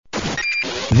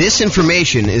This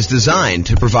information is designed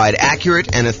to provide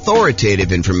accurate and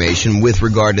authoritative information with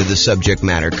regard to the subject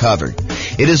matter covered.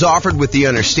 It is offered with the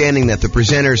understanding that the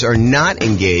presenters are not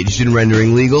engaged in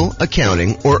rendering legal,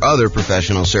 accounting, or other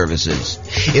professional services.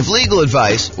 If legal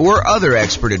advice or other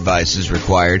expert advice is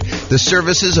required, the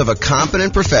services of a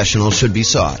competent professional should be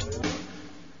sought.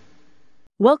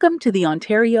 Welcome to the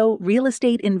Ontario Real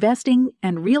Estate Investing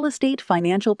and Real Estate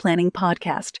Financial Planning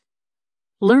Podcast.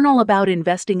 Learn all about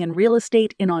investing in real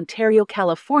estate in Ontario,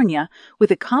 California,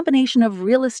 with a combination of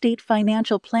real estate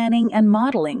financial planning and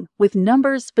modeling with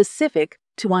numbers specific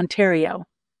to Ontario.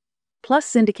 Plus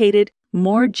syndicated,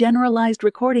 more generalized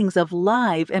recordings of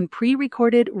live and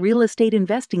pre-recorded real estate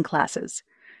investing classes,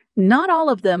 not all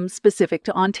of them specific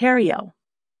to Ontario.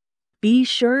 Be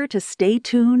sure to stay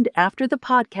tuned after the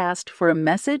podcast for a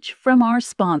message from our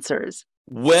sponsors.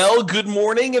 Well, good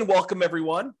morning and welcome,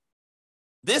 everyone.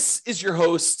 This is your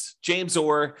host, James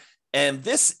Orr, and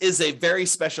this is a very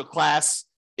special class.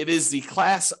 It is the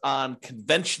class on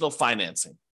conventional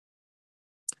financing.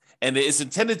 And it is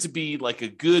intended to be like a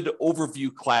good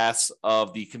overview class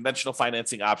of the conventional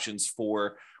financing options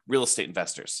for real estate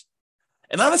investors.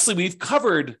 And honestly, we've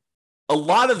covered a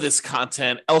lot of this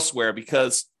content elsewhere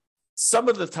because some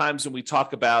of the times when we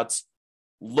talk about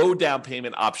low down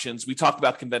payment options, we talk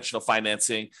about conventional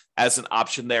financing as an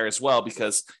option there as well,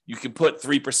 because you can put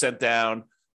 3% down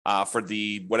for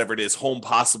the, whatever it is, Home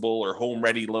Possible or Home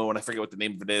Ready loan. I forget what the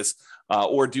name of it is,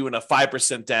 or doing a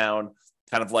 5% down,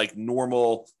 kind of like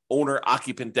normal owner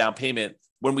occupant down payment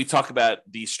when we talk about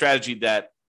the strategy that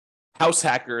house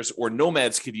hackers or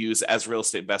nomads could use as real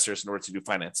estate investors in order to do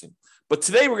financing. But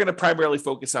today we're going to primarily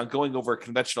focus on going over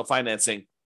conventional financing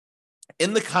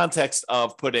in the context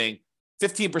of putting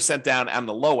 15% down on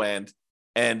the low end,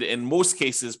 and in most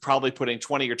cases, probably putting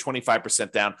 20 or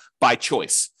 25% down by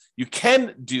choice. You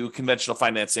can do conventional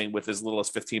financing with as little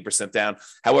as 15% down.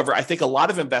 However, I think a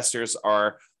lot of investors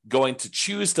are going to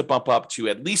choose to bump up to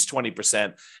at least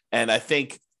 20%. And I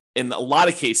think in a lot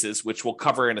of cases, which we'll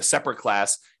cover in a separate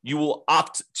class, you will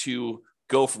opt to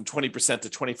go from 20% to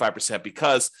 25%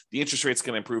 because the interest rate's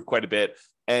going to improve quite a bit.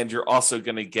 And you're also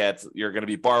going to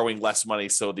be borrowing less money,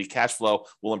 so the cash flow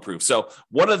will improve. So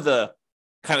one of the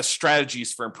kind of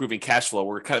strategies for improving cash flow,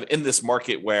 we're kind of in this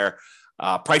market where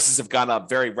prices have gone up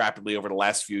very rapidly over the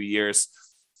last few years.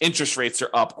 Interest rates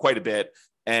are up quite a bit,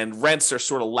 and rents are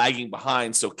sort of lagging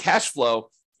behind. So cash flow,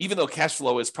 even though cash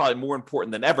flow is probably more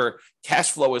important than ever,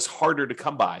 cash flow is harder to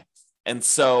come by. And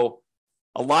so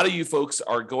a lot of you folks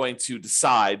are going to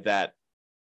decide that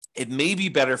it may be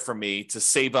better for me to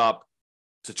save up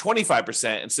to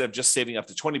 25% instead of just saving up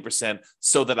to 20%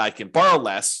 so that I can borrow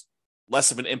less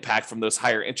of an impact from those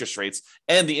higher interest rates.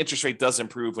 And the interest rate does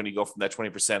improve when you go from that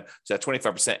 20% to that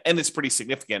 25%. And it's pretty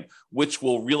significant, which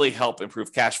will really help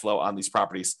improve cash flow on these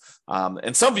properties.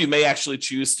 And some of you may actually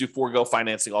choose to forego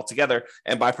financing altogether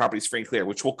and buy properties free and clear,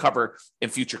 which we'll cover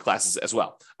in future classes as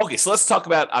well. Okay, so let's talk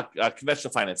about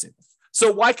conventional financing.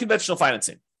 So why conventional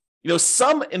financing?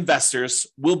 Some investors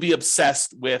will be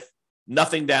obsessed with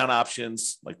nothing down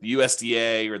options like the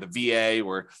USDA or the VA,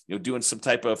 or doing some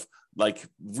type of like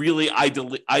really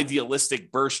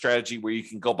idealistic BRRRR strategy where you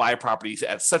can go buy properties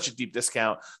at such a deep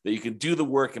discount that you can do the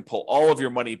work and pull all of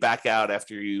your money back out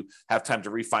after you have time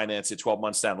to refinance it 12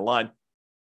 months down the line.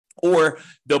 Or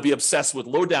they'll be obsessed with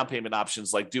low down payment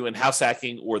options like doing house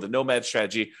hacking or the nomad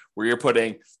strategy where you're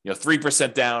putting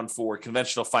 3% down for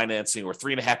conventional financing or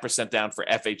 3.5% down for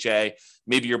FHA.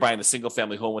 Maybe you're buying a single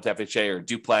family home with FHA or a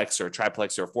duplex or a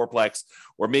triplex or a fourplex,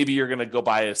 or maybe you're going to go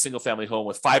buy a single family home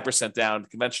with 5% down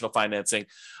conventional financing.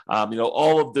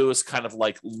 All of those kind of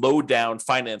like low down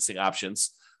financing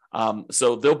options.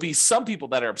 So there'll be some people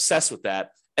that are obsessed with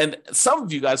that. And some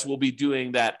of you guys will be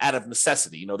doing that out of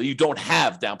necessity, that you don't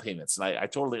have down payments. And I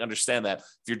totally understand that. If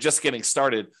you're just getting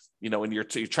started, and you're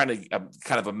trying to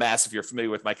kind of amass, if you're familiar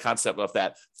with my concept of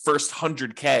that first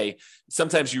 100K,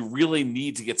 sometimes you really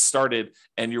need to get started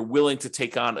and you're willing to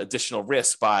take on additional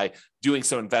risk by doing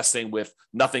some investing with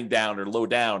nothing down or low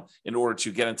down in order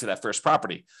to get into that first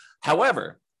property.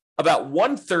 However, about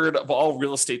 1/3 of all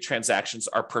real estate transactions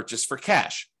are purchased for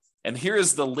cash. And here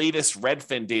is the latest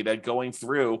Redfin data going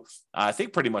through, I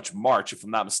think pretty much March, if I'm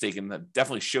not mistaken. That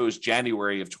definitely shows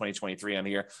January of 2023 on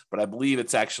here, but I believe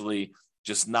it's actually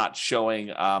just not showing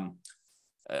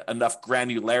enough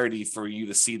granularity for you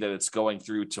to see that it's going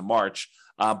through to March.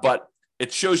 But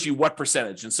it shows you what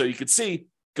percentage. And so you could see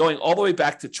going all the way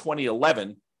back to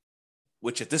 2011,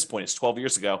 which at this point is 12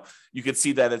 years ago, you could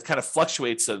see that it kind of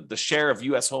fluctuates the share of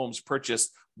U.S. homes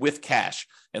purchased with cash.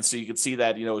 And so you can see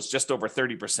that, it's just over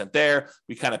 30% there.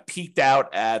 We kind of peaked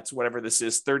out at whatever this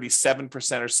is,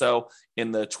 37% or so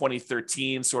in the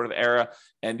 2013 sort of era.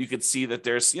 And you can see that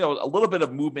there's, a little bit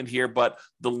of movement here, but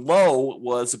the low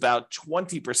was about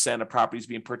 20% of properties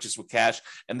being purchased with cash.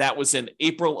 And that was in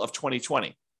April of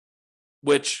 2020,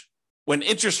 which when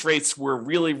interest rates were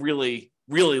really, really,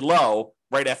 really low,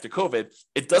 right after COVID,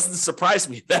 it doesn't surprise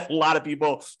me that a lot of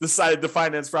people decided to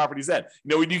finance properties then.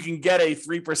 When you can get a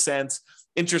 3%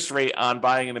 interest rate on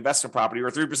buying an investment property or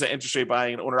a 3% interest rate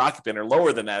buying an owner-occupant or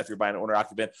lower than that if you're buying an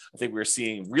owner-occupant, I think we were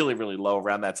seeing really, really low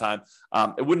around that time.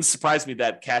 It wouldn't surprise me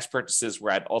that cash purchases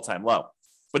were at all-time low.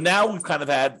 But now we've kind of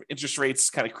had interest rates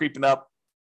kind of creeping up,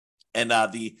 and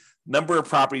the number of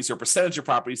properties or percentage of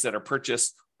properties that are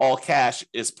purchased all cash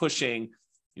is pushing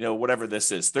whatever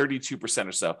this is, 32%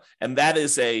 or so. And that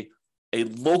is a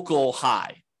local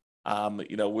high.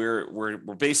 We're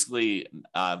basically,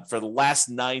 for the last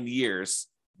 9 years,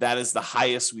 that is the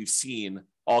highest we've seen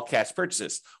all cash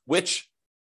purchases, which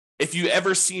if you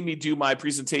ever see me do my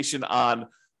presentation on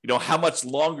how much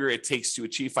longer it takes to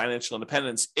achieve financial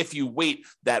independence, if you wait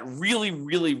that really,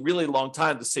 really, really long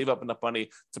time to save up enough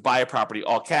money to buy a property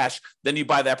all cash, then you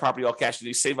buy that property all cash and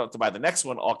you save up to buy the next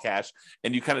one all cash.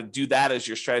 And you kind of do that as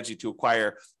your strategy to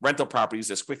acquire rental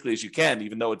properties as quickly as you can,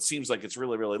 even though it seems like it's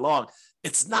really, really long.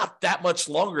 It's not that much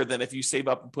longer than if you save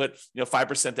up and put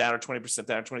 5% down or 20%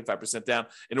 down or 25% down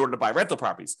in order to buy rental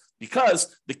properties,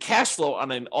 because the cash flow on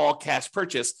an all cash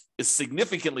purchase is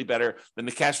significantly better than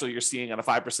the cash flow you're seeing on a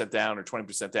 5% down or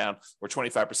 20% down or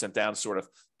 25% down sort of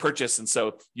purchase. And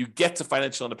so you get to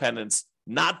financial independence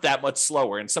not that much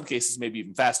slower, in some cases maybe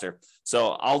even faster. So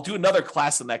I'll do another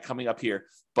class on that coming up here,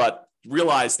 but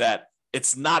realize that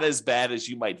it's not as bad as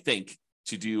you might think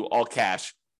to do all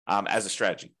cash as a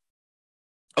strategy.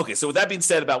 Okay, so with that being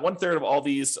said, about 1/3 of all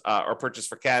these are purchased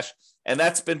for cash, and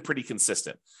that's been pretty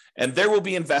consistent. And there will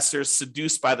be investors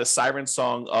seduced by the siren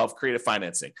song of creative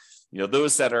financing.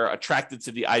 Those that are attracted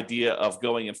to the idea of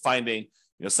going and finding,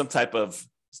 some type of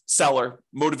seller,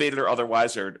 motivated or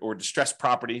otherwise, or distressed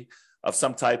property of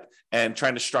some type, and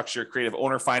trying to structure creative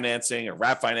owner financing or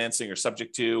wrap financing or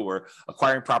subject to, or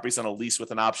acquiring properties on a lease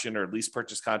with an option or lease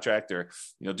purchase contract, or,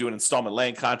 do an installment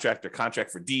land contract or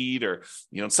contract for deed, or,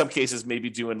 in some cases,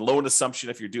 maybe doing loan assumption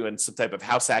if you're doing some type of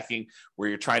house hacking where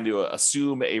you're trying to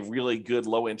assume a really good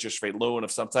low interest rate loan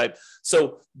of some type.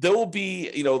 So there will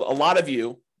be, a lot of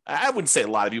you, I wouldn't say a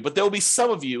lot of you, but there will be some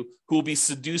of you who will be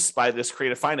seduced by this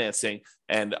creative financing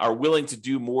and are willing to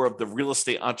do more of the real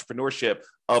estate entrepreneurship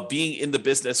of being in the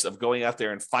business of going out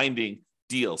there and finding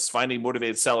deals, finding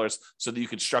motivated sellers so that you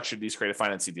can structure these creative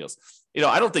financing deals.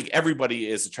 I don't think everybody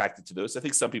is attracted to those. I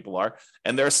think some people are,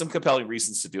 and there are some compelling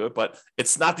reasons to do it, but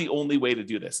it's not the only way to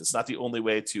do this. It's not the only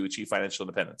way to achieve financial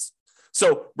independence.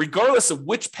 So regardless of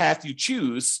which path you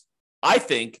choose, I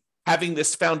think having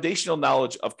this foundational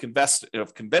knowledge of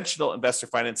conventional investor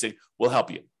financing will help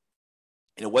you.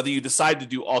 Whether you decide to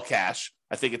do all cash,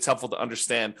 I think it's helpful to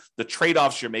understand the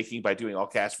trade-offs you're making by doing all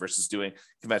cash versus doing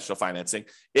conventional financing.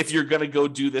 If you're going to go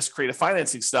do this creative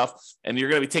financing stuff and you're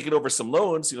going to be taking over some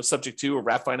loans, subject to or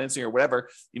wrap financing or whatever,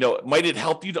 might it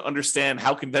help you to understand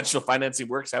how conventional financing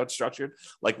works, how it's structured,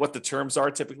 like what the terms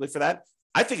are typically for that?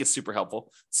 I think it's super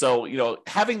helpful. So,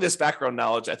 having this background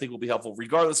knowledge, I think will be helpful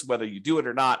regardless of whether you do it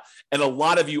or not. And a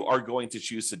lot of you are going to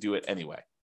choose to do it anyway.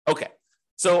 Okay.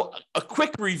 So a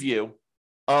quick review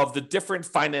of the different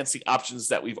financing options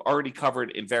that we've already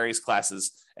covered in various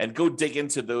classes, and go dig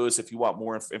into those if you want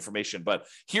more information. But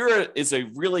here is a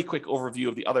really quick overview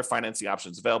of the other financing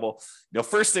options available.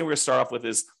 First thing we're going to start off with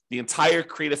is the entire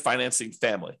creative financing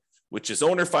family, which is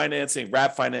owner financing,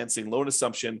 wrap financing, loan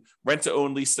assumption, rent to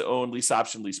own, lease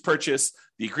option, lease purchase,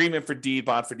 the agreement for deed,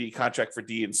 bond for deed, contract for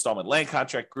deed, installment land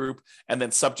contract group, and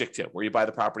then subject to, where you buy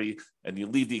the property and you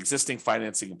leave the existing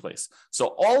financing in place.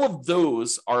 So all of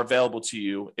those are available to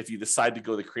you if you decide to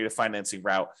go the creative financing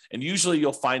route. And usually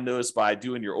you'll find those by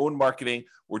doing your own marketing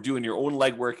or doing your own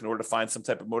legwork in order to find some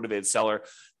type of motivated seller.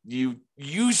 You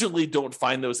usually don't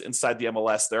find those inside the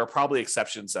MLS. There are probably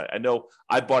exceptions. I know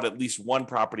I bought at least one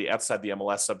property outside the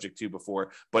MLS subject to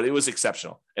before, but it was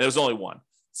exceptional. And it was only one.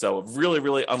 So really,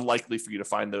 really unlikely for you to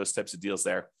find those types of deals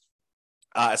there.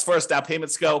 As far as down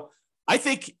payments go, I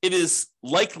think it is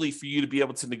likely for you to be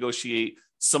able to negotiate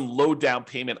some low down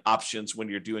payment options when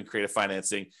you're doing creative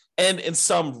financing. And in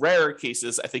some rare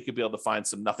cases, I think you'll be able to find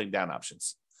some nothing down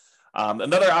options.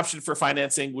 Another option for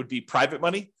financing would be private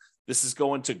money. This is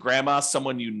going to grandma,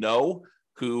 someone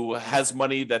who has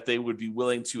money that they would be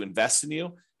willing to invest in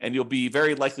you. and you'll be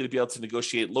very likely to be able to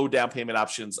negotiate low down payment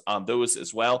options on those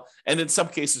as well. And in some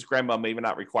cases, grandma may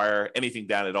not require anything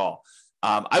down at all.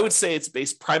 I would say it's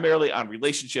based primarily on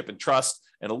relationship and trust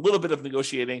and a little bit of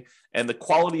negotiating, and the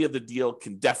quality of the deal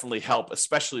can definitely help,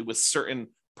 especially with certain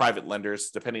private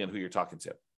lenders, depending on who you're talking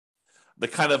to. The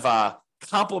kind of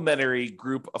complementary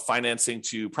group of financing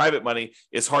to private money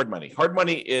is hard money. Hard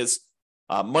money is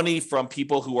money from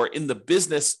people who are in the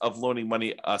business of loaning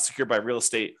money secured by real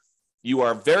estate. You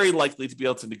are very likely to be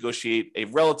able to negotiate a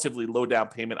relatively low down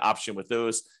payment option with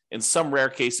those. In some rare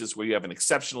cases where you have an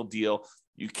exceptional deal,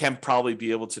 you can probably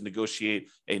be able to negotiate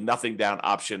a nothing down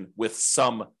option with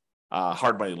some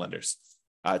hard money lenders.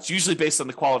 It's usually based on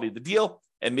the quality of the deal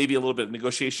and maybe a little bit of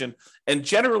negotiation. And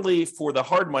generally for the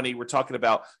hard money, we're talking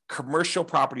about commercial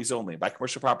properties only. By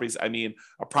commercial properties, I mean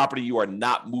a property you are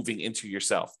not moving into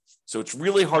yourself. So it's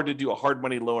really hard to do a hard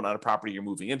money loan on a property you're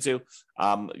moving into,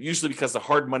 usually because the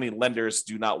hard money lenders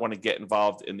do not want to get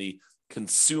involved in the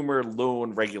consumer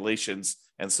loan regulations.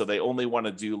 And so they only want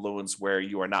to do loans where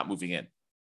you are not moving in.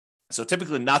 So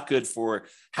typically not good for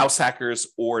house hackers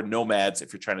or nomads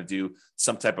if you're trying to do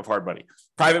some type of hard money.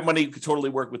 Private money could totally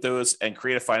work with those, and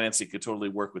creative financing could totally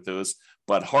work with those.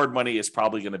 But hard money is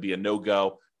probably going to be a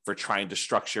no-go for trying to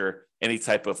structure any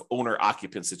type of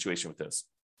owner-occupant situation with those.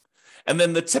 And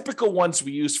then the typical ones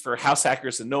we use for house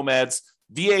hackers and nomads,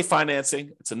 VA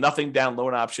financing. It's a nothing down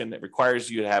loan option. It requires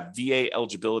you to have VA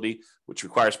eligibility, which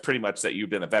requires pretty much that you've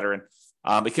been a veteran.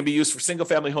 It can be used for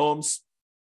single-family homes,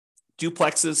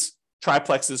 duplexes,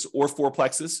 triplexes, or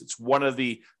fourplexes. It's one of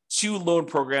the 2 loan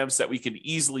programs that we can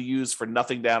easily use for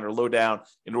nothing down or low down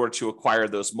in order to acquire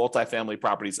those multifamily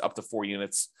properties up to 4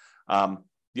 units.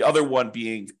 The other one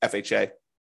being FHA.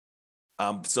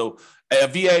 So a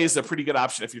VA is a pretty good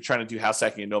option if you're trying to do house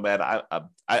hacking and nomad.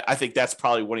 I think that's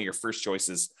probably one of your first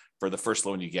choices for the first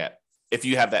loan you get, if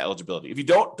you have that eligibility. If you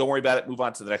don't worry about it. Move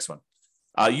on to the next one.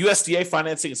 USDA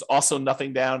financing is also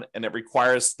nothing down, and it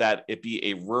requires that it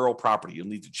be a rural property. You'll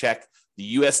need to check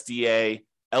the USDA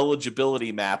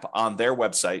eligibility map on their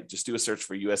website. Just do a search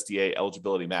for USDA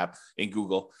eligibility map in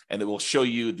Google, and it will show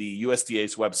you the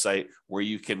USDA's website where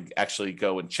you can actually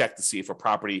go and check to see if a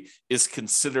property is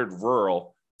considered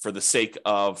rural for the sake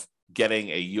of getting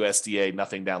a USDA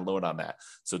nothing down loan on that.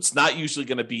 So it's not usually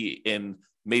going to be in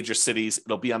major cities.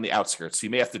 It'll be on the outskirts. So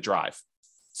you may have to drive.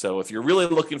 So if you're really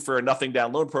looking for a nothing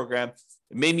down loan program,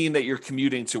 it may mean that you're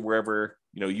commuting to wherever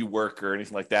you work or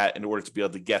anything like that in order to be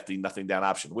able to get the nothing down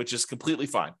option, which is completely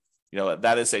fine.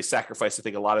 That is a sacrifice I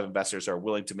think a lot of investors are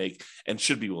willing to make and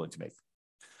should be willing to make.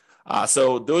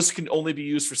 So those can only be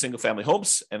used for single family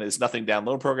homes and is nothing down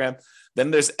loan program.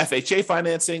 Then there's FHA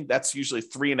financing. That's usually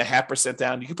 3.5%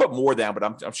 down. You can put more down, but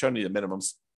I'm showing you the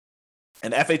minimums.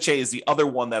 And FHA is the other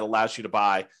one that allows you to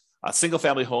buy single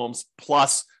family homes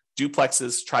plus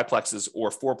duplexes, triplexes, or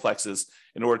fourplexes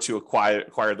in order to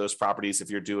acquire those properties.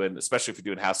 Especially if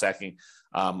you're doing house hacking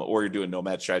or you're doing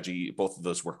nomad strategy, both of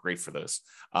those work great for those.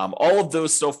 All of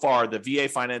those so far, the VA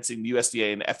financing, the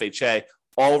USDA, and FHA,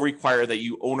 all require that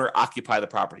you own or occupy the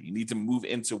property. You need to move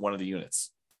into one of the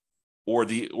units, or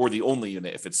the only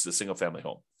unit if it's a single family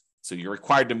home. So you're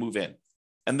required to move in.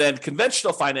 And then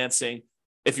conventional financing,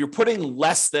 if you're putting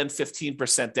less than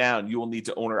 15% down, you will need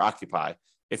to own or occupy.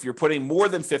 If you're putting more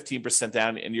than 15%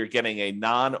 down and you're getting a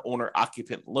non-owner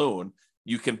occupant loan,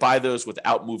 you can buy those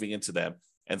without moving into them.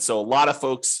 And so a lot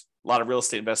of real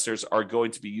estate investors are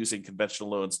going to be using conventional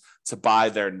loans to buy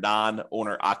their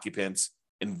non-owner occupant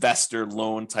investor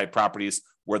loan type properties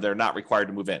where they're not required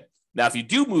to move in. Now, if you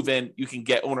do move in, you can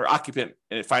get owner occupant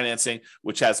financing,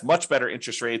 which has much better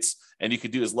interest rates, and you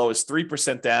could do as low as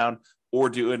 3% down or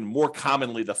doing more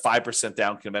commonly the 5%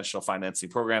 down conventional financing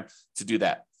program to do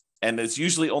that. And it's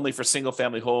usually only for single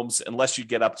family homes unless you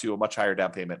get up to a much higher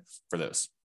down payment for those.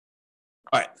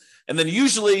 All right. And then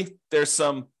usually there's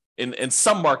in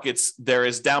some markets, there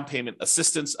is down payment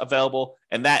assistance available,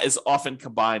 and that is often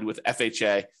combined with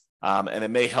FHA. And it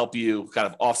may help you kind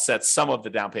of offset some of the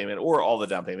down payment or all the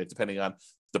down payment, depending on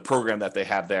the program that they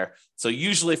have there. So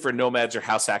usually for nomads or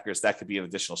house hackers, that could be an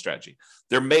additional strategy.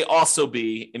 There may also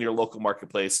be in your local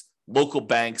marketplace local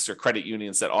banks or credit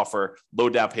unions that offer low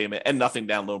down payment and nothing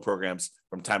down loan programs.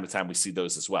 From time to time, we see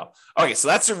those as well. Okay, so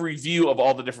that's a review of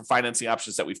all the different financing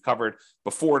options that we've covered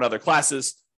before in other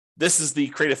classes. This is the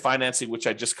creative financing, which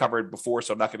I just covered before,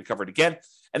 so I'm not going to cover it again.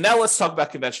 And now let's talk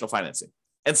about conventional financing,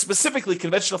 and specifically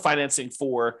conventional financing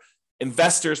for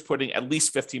investors putting at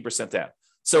least 15% down.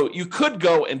 So you could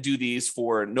go and do these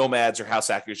for nomads or house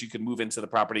hackers. You could move into the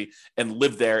property and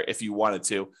live there if you wanted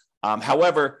to.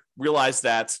 However, realize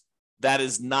that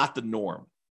is not the norm.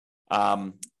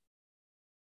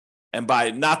 And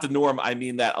by not the norm, I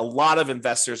mean that a lot of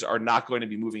investors are not going to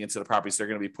be moving into the properties. They're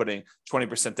going to be putting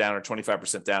 20% down or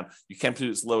 25% down. You can put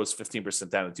as low as 15%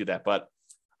 down to do that. But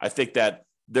I think that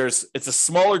it's a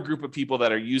smaller group of people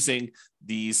that are using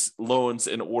these loans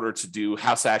in order to do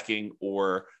house hacking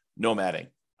or nomading.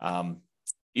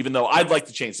 Even though I'd like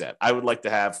to change that. I would like to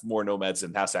have more nomads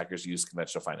and house hackers use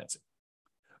conventional financing.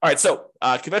 All right, so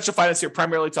conventional finance here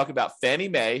primarily talking about Fannie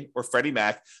Mae or Freddie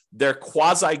Mac. They're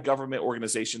quasi-government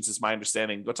organizations, is my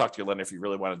understanding. Go talk to your lender if you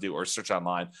really want to do, or search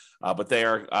online. But they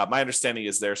are, my understanding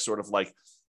is they're sort of like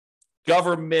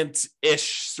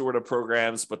government-ish sort of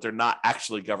programs, but they're not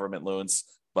actually government loans.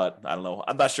 But I don't know.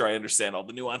 I'm not sure I understand all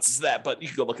the nuances of that, but you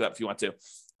can go look it up if you want to.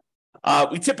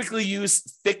 We typically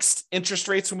use fixed interest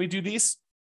rates when we do these.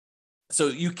 So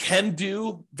you can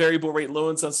do variable rate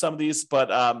loans on some of these,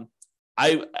 but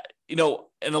in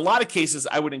a lot of cases,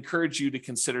 I would encourage you to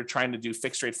consider trying to do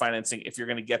fixed rate financing if you're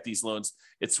going to get these loans.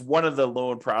 It's one of the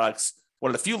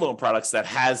few loan products that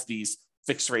has these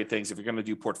fixed rate things. If you're going to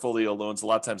do portfolio loans, a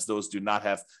lot of times those do not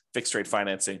have fixed rate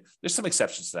financing. There's some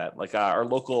exceptions to that. Like our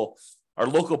local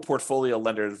portfolio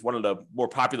lender, one of the more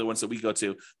popular ones that we go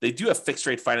to, they do have fixed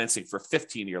rate financing for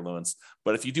 15-year loans.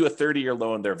 But if you do a 30-year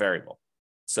loan, they're variable.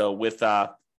 So with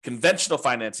conventional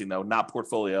financing, though, not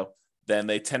portfolio, then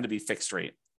they tend to be fixed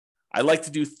rate. I like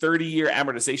to do 30-year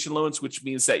amortization loans, which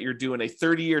means that you're doing a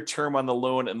 30-year term on the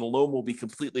loan and the loan will be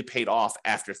completely paid off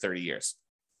after 30 years.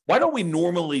 Why don't we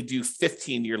normally do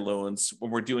 15-year loans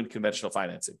when we're doing conventional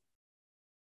financing?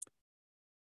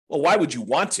 Well, why would you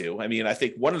want to? I mean, I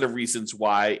think one of the reasons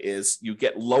why is you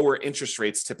get lower interest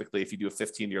rates typically if you do a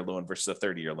 15-year loan versus a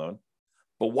 30-year loan.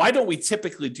 But why don't we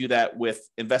typically do that with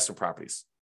investment properties?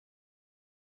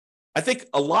 I think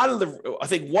one of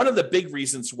the big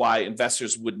reasons why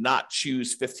investors would not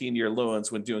choose 15-year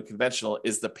loans when doing conventional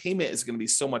is the payment is going to be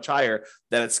so much higher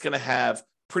that it's going to have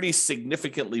pretty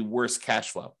significantly worse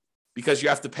cash flow because you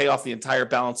have to pay off the entire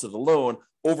balance of the loan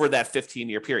over that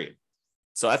 15-year period.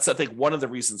 So that's, I think, one of the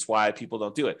reasons why people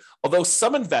don't do it. Although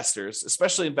some investors,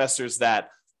 especially investors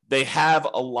that they have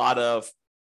a lot of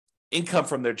income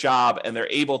from their job and they're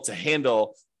able to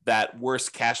handle that worse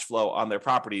cash flow on their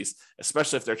properties,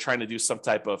 especially if they're trying to do some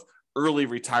type of early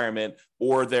retirement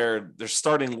or they're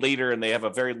starting later and they have a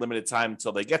very limited time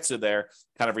until they get to their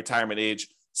kind of retirement age.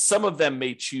 Some of them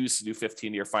may choose to do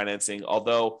 15-year financing,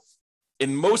 although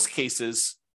in most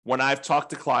cases, when I've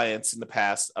talked to clients in the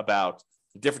past about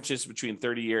the differences between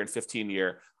 30-year and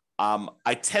 15-year,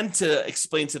 I tend to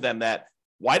explain to them that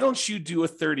why don't you do a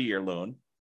 30-year loan?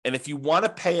 And if you want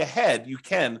to pay ahead, you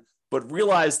can, but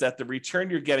realize that the return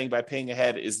you're getting by paying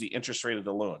ahead is the interest rate of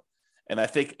the loan. And I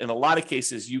think in a lot of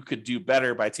cases, you could do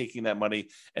better by taking that money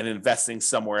and investing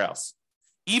somewhere else.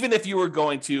 Even if you were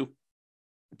going to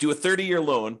do a 30-year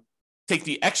loan, take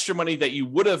the extra money that you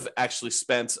would have actually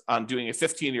spent on doing a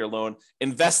 15-year loan,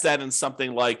 invest that in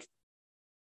something like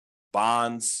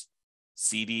bonds,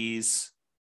 CDs,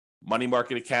 money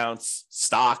market accounts,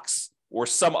 stocks, or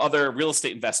some other real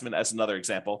estate investment as another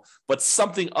example, but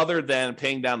something other than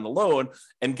paying down the loan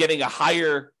and getting a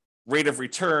higher rate of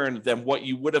return than what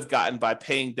you would have gotten by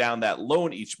paying down that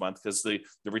loan each month, because the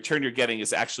return you're getting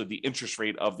is actually the interest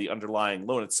rate of the underlying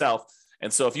loan itself.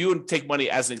 And so if you take money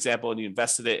as an example and you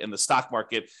invested it in the stock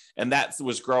market and that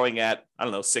was growing at,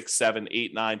 6, 7,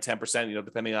 8, 9, 10%,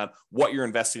 depending on what you're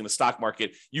investing in the stock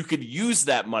market, you could use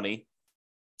that money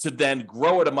to then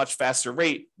grow at a much faster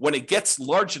rate. When it gets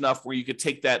large enough where you could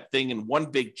take that thing in one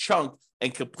big chunk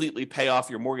and completely pay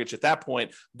off your mortgage at that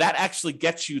point, that actually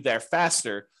gets you there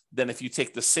faster than if you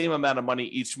take the same amount of money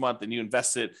each month and you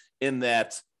invest it in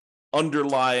that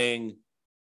underlying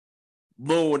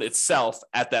loan itself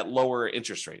at that lower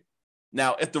interest rate.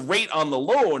 Now, if the rate on the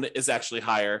loan is actually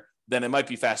higher, then it might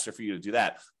be faster for you to do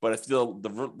that. But if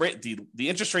the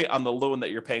interest rate on the loan that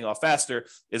you're paying off faster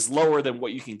is lower than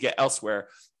what you can get elsewhere,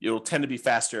 it'll tend to be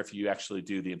faster if you actually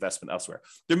do the investment elsewhere.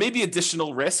 There may be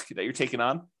additional risk that you're taking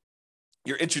on.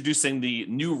 You're introducing the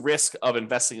new risk of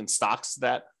investing in stocks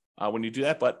that when you do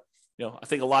that. But I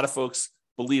think a lot of folks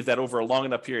believe that over a long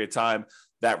enough period of time,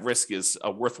 that risk is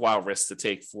a worthwhile risk to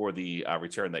take for the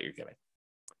return that you're getting.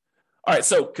 All right,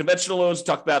 so conventional loans,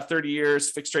 talked about 30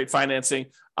 years, fixed rate financing.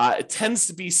 It tends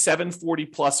to be 740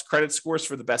 plus credit scores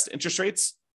for the best interest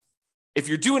rates. If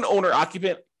you're doing owner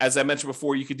occupant, as I mentioned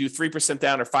before, you could do 3%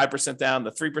 down or 5% down.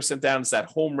 The 3% down is that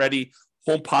home ready,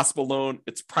 home possible loan.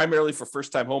 It's primarily for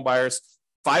first time home buyers.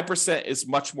 5% is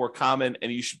much more common,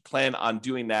 and you should plan on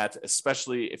doing that,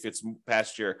 especially if it's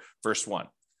past your first one.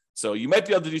 So you might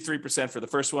be able to do 3% for the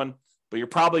first one, but you're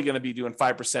probably going to be doing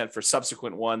 5% for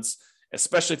subsequent ones,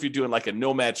 especially if you're doing like a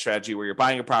nomad strategy where you're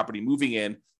buying a property, moving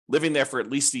in, living there for at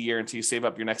least a year until you save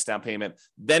up your next down payment,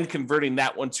 then converting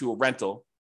that one to a rental.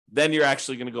 Then you're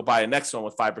actually going to go buy a next one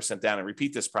with 5% down and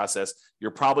repeat this process.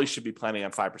 You probably should be planning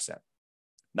on 5%,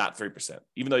 not 3%,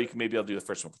 even though you can maybe do the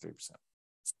first one for 3%.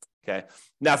 Okay.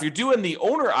 Now, if you're doing the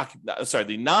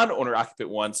non-owner occupant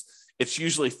ones, it's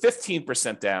usually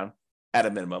 15% down at a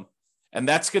minimum, and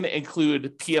that's going to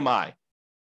include PMI.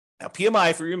 Now, PMI,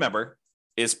 if you remember,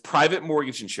 is private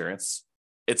mortgage insurance.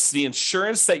 It's the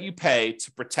insurance that you pay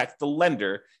to protect the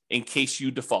lender in case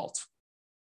you default.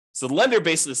 So the lender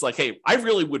basically is like, hey, I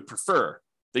really would prefer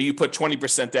that you put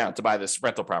 20% down to buy this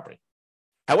rental property.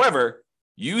 However,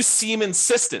 you seem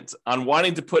insistent on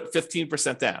wanting to put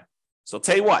 15% down. So I'll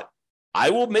tell you what, I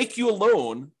will make you a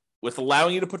loan with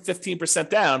allowing you to put 15%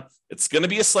 down. It's going to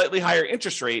be a slightly higher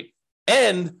interest rate.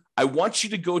 And I want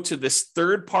you to go to this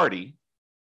third party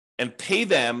and pay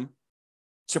them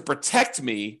to protect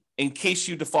me in case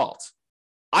you default.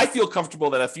 I feel comfortable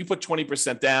that if you put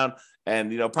 20% down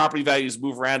and property values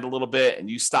move around a little bit and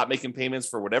you stop making payments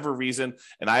for whatever reason,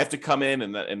 and I have to come in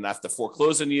and I have to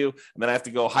foreclose on you, and then I have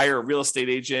to go hire a real estate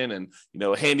agent and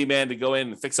a handyman to go in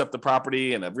and fix up the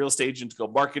property and a real estate agent to go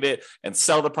market it and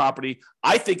sell the property,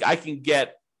 I think I can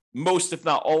get most, if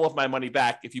not all of my money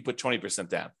back if you put 20%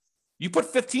 down. You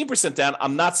put 15% down,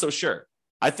 I'm not so sure.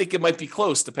 I think it might be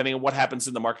close depending on what happens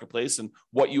in the marketplace and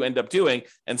what you end up doing.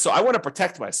 And so I want to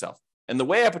protect myself. And the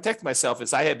way I protect myself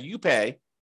is I have you pay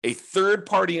a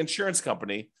third-party insurance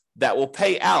company that will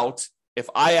pay out if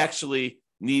I actually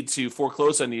need to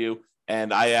foreclose on you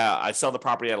and I sell the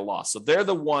property at a loss. So they're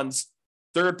the ones,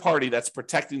 third party, that's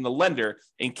protecting the lender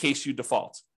in case you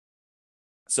default.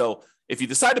 So if you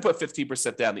decide to put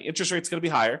 15% down, the interest rate's going to be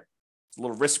higher. It's a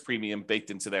little risk premium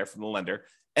baked into there from the lender,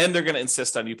 and they're going to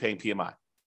insist on you paying PMI.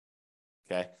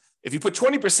 Okay. If you put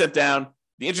 20% down,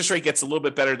 the interest rate gets a little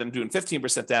bit better than doing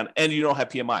 15% down, and you don't have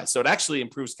PMI. So it actually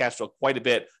improves cash flow quite a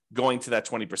bit going to that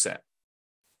 20%.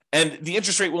 And the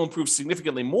interest rate will improve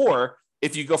significantly more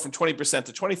if you go from 20%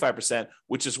 to 25%,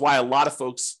 which is why a lot of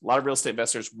real estate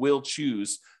investors will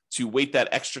choose to wait that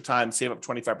extra time, save up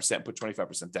 25%, and put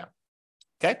 25% down.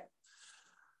 Okay.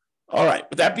 All right.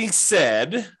 With that being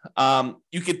said,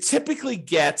 you could typically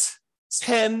get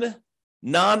 10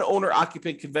 non-owner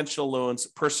occupant conventional loans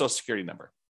per Social Security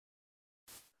number.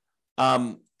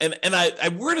 And I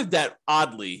worded that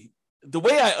oddly. The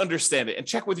way I understand it, and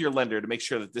check with your lender to make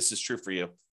sure that this is true for you,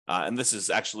 and this is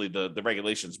actually the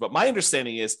regulations, but my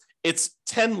understanding is it's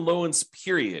 10 loans,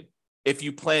 period, if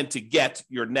you plan to get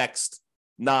your next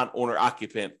non-owner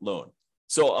occupant loan.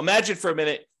 So imagine for a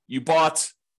minute, you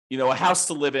bought a house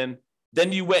to live in,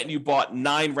 then you went and you bought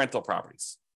 9 rental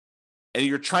properties, and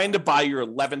you're trying to buy your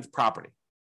 11th property.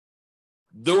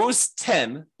 Those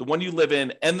 10, the one you live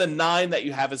in, and the 9 that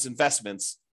you have as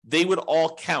investments, they would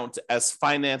all count as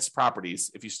financed properties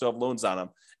if you still have loans on them.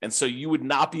 And so you would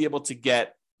not be able to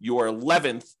get your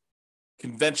 11th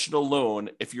conventional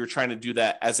loan if you're trying to do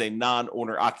that as a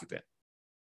non-owner occupant.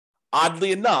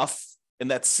 Oddly enough, in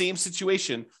that same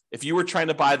situation, if you were trying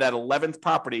to buy that 11th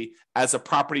property as a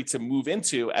property to move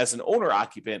into as an owner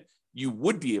occupant, you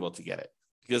would be able to get it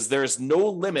because there's no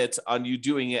limit on you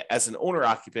doing it as an owner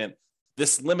occupant.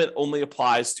 This limit only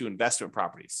applies to investment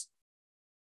properties.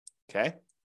 Okay,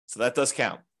 so that does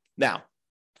count. Now,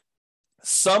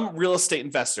 some real estate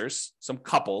investors, some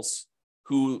couples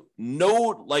who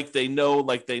know,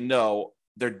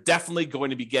 they're definitely going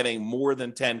to be getting more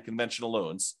than 10 conventional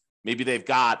loans. Maybe they've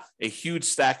got a huge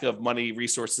stack of money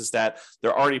resources that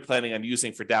they're already planning on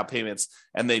using for down payments,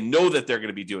 and they know that they're going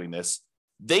to be doing this.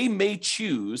 They may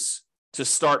choose to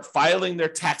start filing their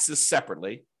taxes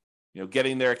separately,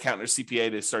 getting their accountant or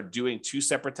CPA to start doing 2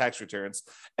 separate tax returns.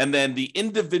 And then the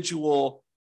individual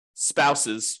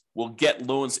spouses will get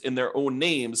loans in their own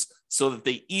names so that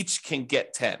they each can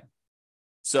get 10.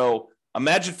 So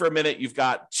imagine for a minute, you've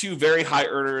got 2 very high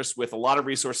earners with a lot of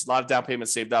resources, a lot of down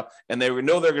payments saved up, and they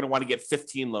know they're going to want to get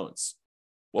 15 loans.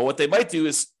 Well, what they might do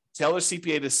is tell their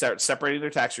CPA to start separating their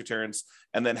tax returns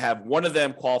and then have one of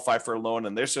them qualify for a loan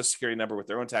and their Social Security number with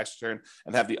their own tax return,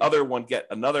 and have the other one get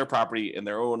another property in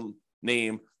their own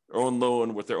name, their own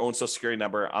loan with their own Social Security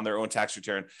number on their own tax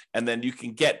return. And then you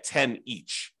can get 10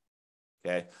 each.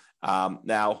 Okay.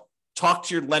 Now talk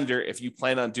to your lender. If you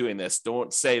plan on doing this,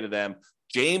 don't say to them,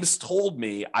 James told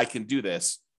me I can do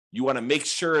this. You want to make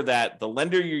sure that the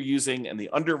lender you're using and the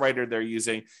underwriter they're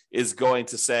using is going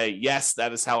to say, yes,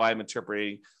 that is how I'm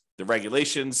interpreting the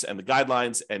regulations and the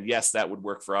guidelines. And yes, that would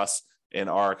work for us in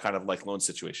our kind of like loan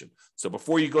situation. So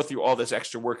before you go through all this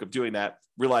extra work of doing that,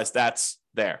 realize that's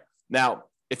there. Now,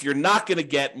 if you're not going to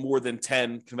get more than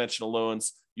 10 conventional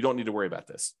loans, you don't need to worry about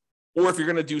this. Or if you're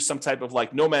going to do some type of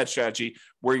like nomad strategy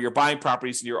where you're buying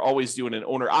properties and you're always doing an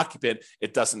owner occupant,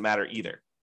 it doesn't matter either.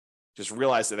 Just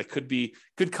realize that it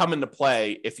could come into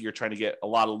play if you're trying to get a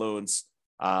lot of loans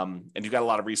and you've got a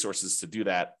lot of resources to do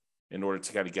that in order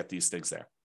to kind of get these things there.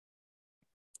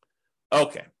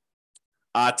 Okay.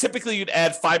 Typically, you'd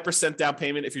add 5% down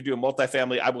payment if you're doing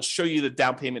multifamily. I will show you the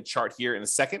down payment chart here in a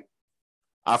second.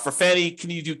 For Fannie, can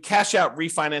you do cash out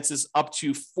refinances up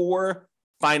to 4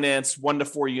 finance 1 to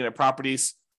 4 unit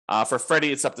properties? For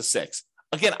Freddie, it's up to 6.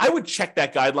 Again, I would check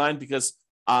that guideline because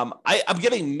I'm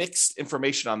getting mixed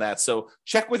information on that. So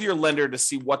check with your lender to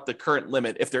see what the current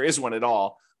limit, if there is one at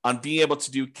all, on being able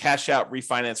to do cash out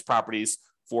refinance properties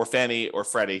for Fannie or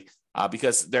Freddie,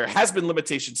 because there has been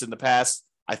limitations in the past.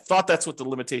 I thought that's what the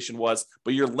limitation was,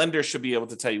 but your lender should be able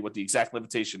to tell you what the exact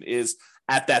limitation is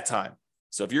at that time.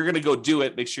 So if you're going to go do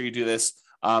it, make sure you do this.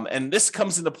 And this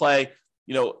comes into play,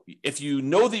 if you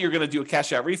know that you're going to do a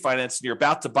cash out refinance and you're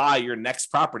about to buy your next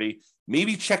property,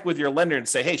 maybe check with your lender and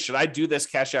say, hey, should I do this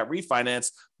cash out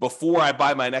refinance before I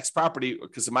buy my next property?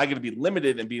 Because am I going to be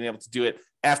limited in being able to do it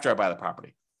after I buy the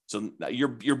property? So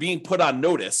you're being put on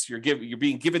notice. You're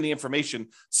being given the information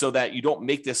so that you don't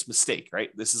make this mistake, right?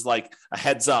 This is like a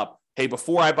heads up. Hey,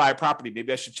 before I buy a property,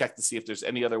 maybe I should check to see if there's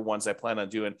any other ones I plan on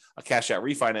doing a cash out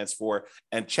refinance for,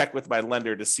 and check with my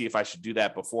lender to see if I should do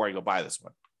that before I go buy this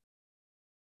one.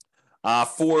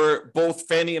 For both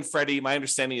Fannie and Freddie, my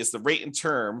understanding is the rate and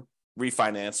term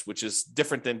refinance, which is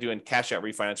different than doing cash out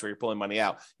refinance where you're pulling money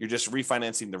out. You're just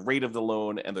refinancing the rate of the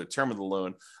loan and the term of the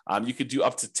loan. You could do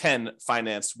up to 10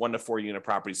 finance 1 to 4 unit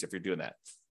properties if you're doing that.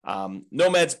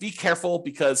 Nomads, be careful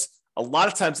because a lot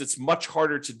of times it's much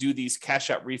harder to do these cash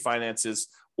out refinances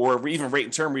or even rate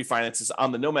and term refinances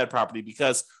on the nomad property,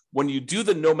 because when you do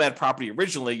the nomad property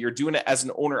originally, you're doing it as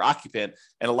an owner occupant,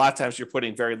 and a lot of times you're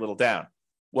putting very little down.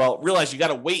 Well, realize you got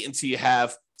to wait until you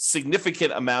have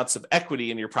significant amounts of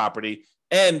equity in your property.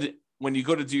 And when you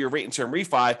go to do your rate and term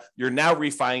refi, you're now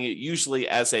refining it usually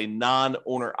as a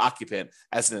non-owner occupant,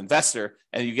 as an investor,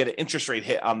 and you get an interest rate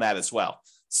hit on that as well.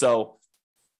 So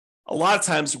a lot of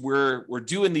times we're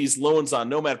doing these loans on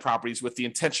nomad properties with the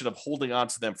intention of holding on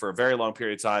to them for a very long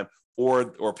period of time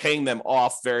or paying them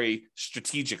off very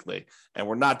strategically. And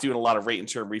we're not doing a lot of rate and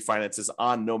term refinances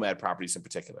on nomad properties in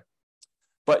particular.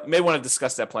 But you may want to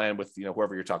discuss that plan with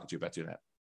whoever you're talking to about doing that.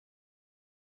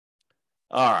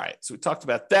 All right, so we talked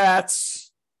about that.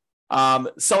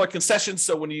 Seller concessions.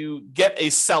 So when you get a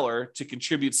seller to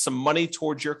contribute some money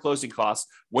towards your closing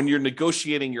costs, when you're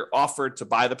negotiating your offer to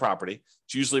buy the property,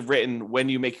 it's usually written when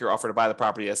you make your offer to buy the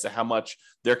property as to how much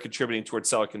they're contributing towards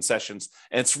seller concessions.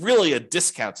 And it's really a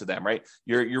discount to them, right?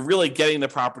 You're really getting the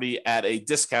property at a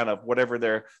discount of whatever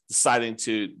they're deciding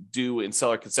to do in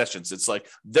seller concessions. It's like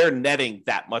they're netting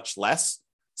that much less.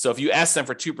 So if you ask them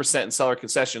for 2% in seller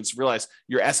concessions, realize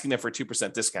you're asking them for a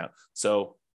 2% discount.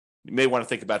 So you may want to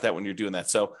think about that when you're doing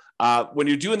that. So when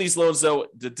you're doing these loans, though,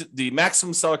 the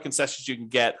maximum seller concessions you can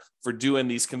get for doing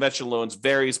these conventional loans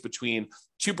varies between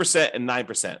 2% and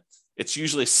 9%. It's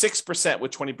usually 6%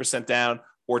 with 20% down,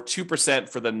 or 2%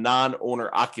 for the non-owner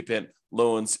occupant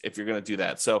loans if you're going to do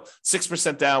that. So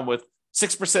 6% down with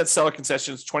 6% seller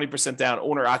concessions, 20% down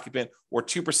owner occupant, or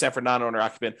 2% for non-owner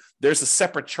occupant. There's a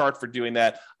separate chart for doing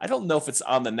that. I don't know if it's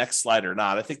on the next slide or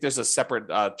not. I think there's a separate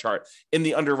chart in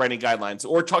the underwriting guidelines,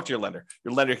 or talk to your lender.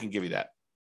 Your lender can give you that.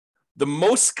 The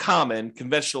most common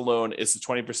conventional loan is the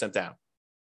 20% down.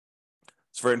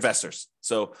 It's for investors.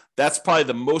 So that's probably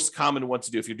the most common one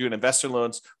to do. If you're doing investor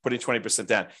loans, putting 20%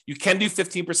 down. You can do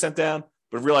 15% down,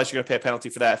 but realize you're going to pay a penalty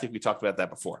for that. I think we talked about that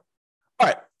before. All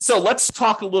right, so let's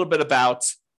talk a little bit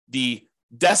about the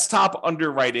desktop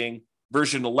underwriting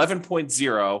version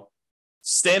 11.0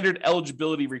 standard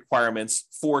eligibility requirements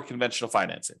for conventional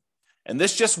financing. And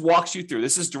this just walks you through.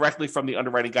 This is directly from the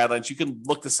underwriting guidelines. You can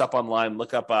look this up online,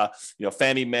 look up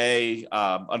Fannie Mae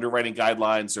underwriting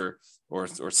guidelines or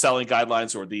selling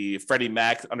guidelines, or the Freddie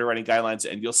Mac underwriting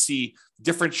guidelines, and you'll see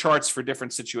different charts for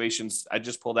different situations. I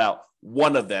just pulled out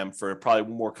one of them for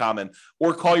probably more common,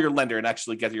 or call your lender and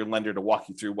actually get your lender to walk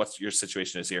you through what your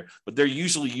situation is here. But they're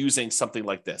usually using something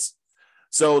like this.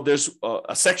 So there's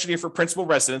a section here for principal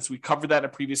residence. We covered that in a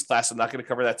previous class. I'm not going to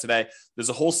cover that today. There's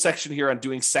a whole section here on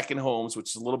doing second homes,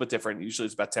 which is a little bit different. Usually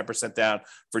it's about 10% down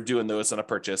for doing those on a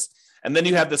purchase. And then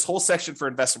you have this whole section for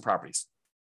investment properties.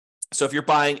 So if you're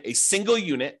buying a single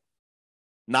unit,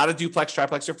 not a duplex,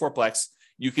 triplex, or fourplex,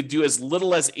 you could do as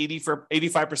little as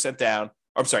 85% down.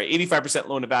 I'm sorry, 85%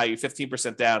 loan to value,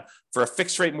 15% down for a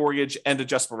fixed rate mortgage and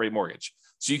adjustable rate mortgage.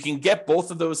 So you can get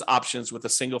both of those options with a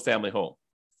single family home.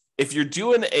 If you're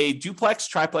doing a duplex,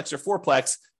 triplex, or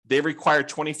fourplex, they require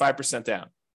 25% down.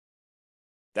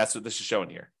 That's what this is showing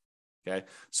here. Okay.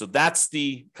 So that's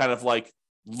the kind of like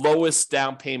lowest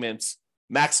down payments,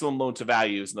 maximum loan to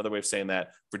value is another way of saying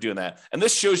that for doing that. And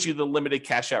this shows you the limited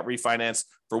cash out refinance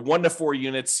for 1 to 4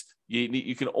 units.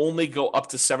 You can only go up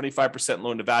to 75%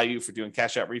 loan to value for doing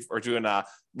cash out or doing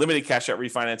limited cash out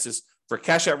refinances. For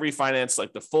cash out refinance,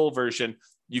 like the full version,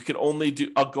 you can only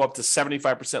go up to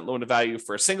 75% loan to value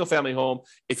for a single family home.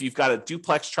 If you've got a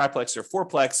duplex, triplex, or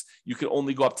fourplex, you can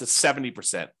only go up to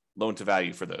 70% loan to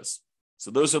value for those. So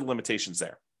those are the limitations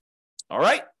there. All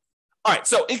right.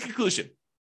 So in conclusion,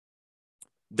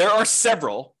 there are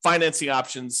several financing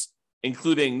options,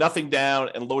 including nothing down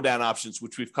and low down options,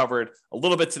 which we've covered a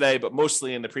little bit today, but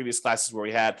mostly in the previous classes where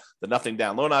we had the nothing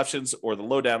down loan options or the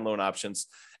low down loan options.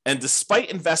 And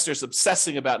despite investors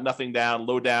obsessing about nothing down,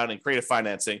 low down, and creative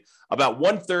financing, about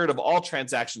 1/3 of all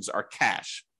transactions are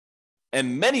cash.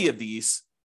 And many of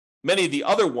the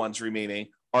other ones remaining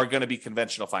are going to be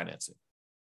conventional financing.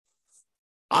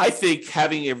 I think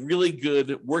having a really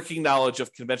good working knowledge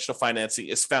of conventional financing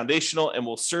is foundational and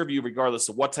will serve you regardless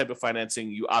of what type of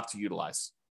financing you opt to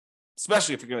utilize,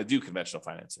 especially if you're going to do conventional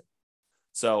financing.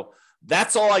 So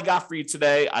that's all I got for you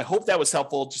today. I hope that was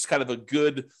helpful. Just kind of a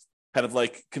good kind of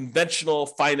like conventional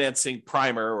financing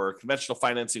primer or conventional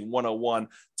financing 101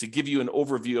 to give you an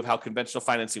overview of how conventional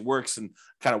financing works and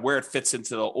kind of where it fits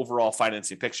into the overall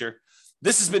financing picture.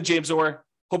 This has been James Orr.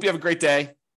 Hope you have a great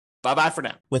day. Bye-bye for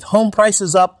now. With home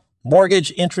prices up,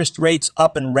 mortgage interest rates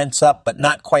up, and rents up, but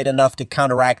not quite enough to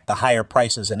counteract the higher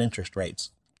prices and interest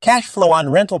rates, cash flow on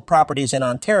rental properties in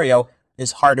Ontario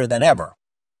is harder than ever.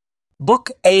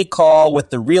 Book a call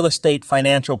with the Real Estate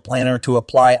Financial Planner to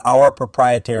apply our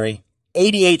proprietary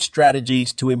 88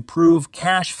 strategies to improve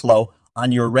cash flow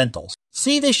on your rentals.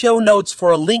 See the show notes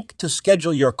for a link to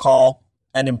schedule your call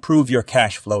and improve your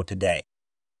cash flow today.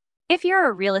 If you're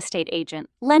a real estate agent,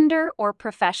 lender, or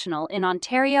professional in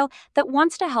Ontario that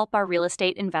wants to help our real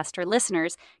estate investor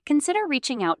listeners, consider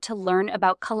reaching out to learn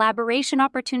about collaboration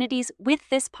opportunities with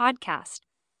this podcast.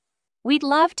 We'd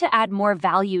love to add more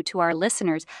value to our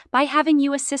listeners by having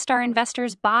you assist our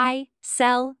investors buy,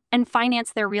 sell, and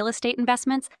finance their real estate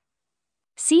investments.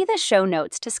 See the show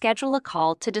notes to schedule a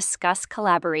call to discuss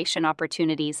collaboration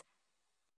opportunities.